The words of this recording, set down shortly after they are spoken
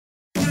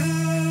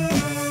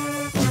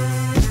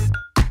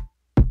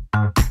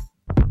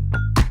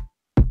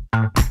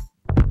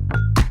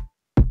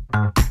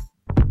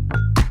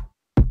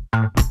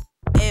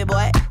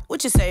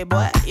What you say,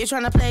 boy? You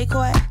tryna play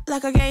coy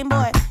like a game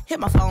boy? Hit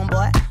my phone,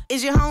 boy.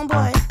 Is your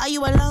homeboy? Are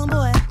you alone,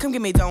 boy? Come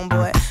give me dome,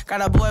 boy.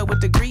 Got a boy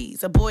with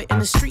degrees, a boy in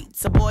the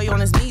streets, a boy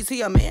on his knees,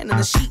 he a man in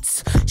the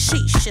sheets.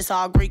 Sheesh, it's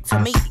all Greek to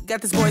me.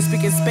 Got this boy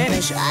speaking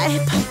Spanish. Ay,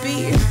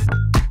 papi.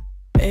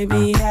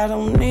 Baby, I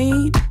don't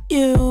need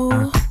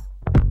you.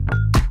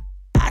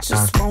 I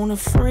just wanna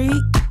freak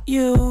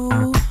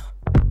you.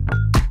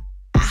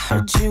 I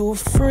heard you a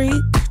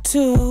freak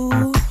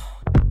too.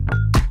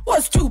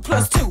 What's 2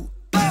 plus 2?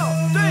 4,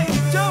 3,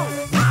 2.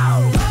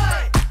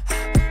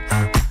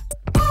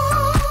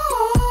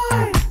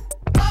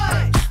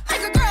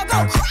 Make a girl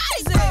go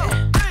crazy.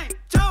 3,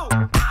 2.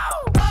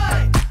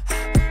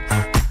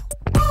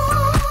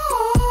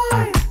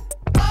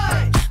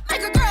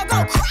 Make a girl go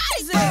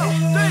crazy.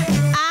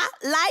 I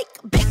like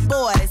big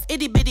boys,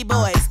 itty bitty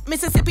boys,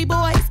 Mississippi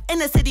boys, and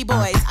the city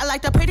boys. I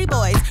like the pretty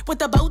boys with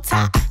the bow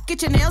tie.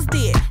 Get your nails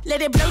did,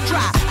 let it blow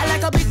dry. I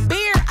like a big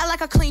beard, I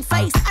like a clean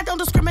face. I don't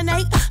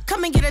discriminate,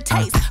 come and get a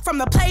taste. From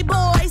the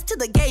playboys to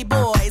the gay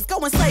boys. Go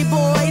and slay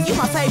boys, you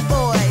my fave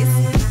boys.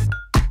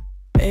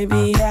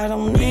 Baby, I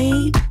don't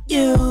need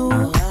you.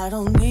 I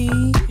don't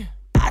need.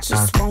 I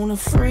just wanna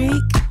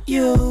freak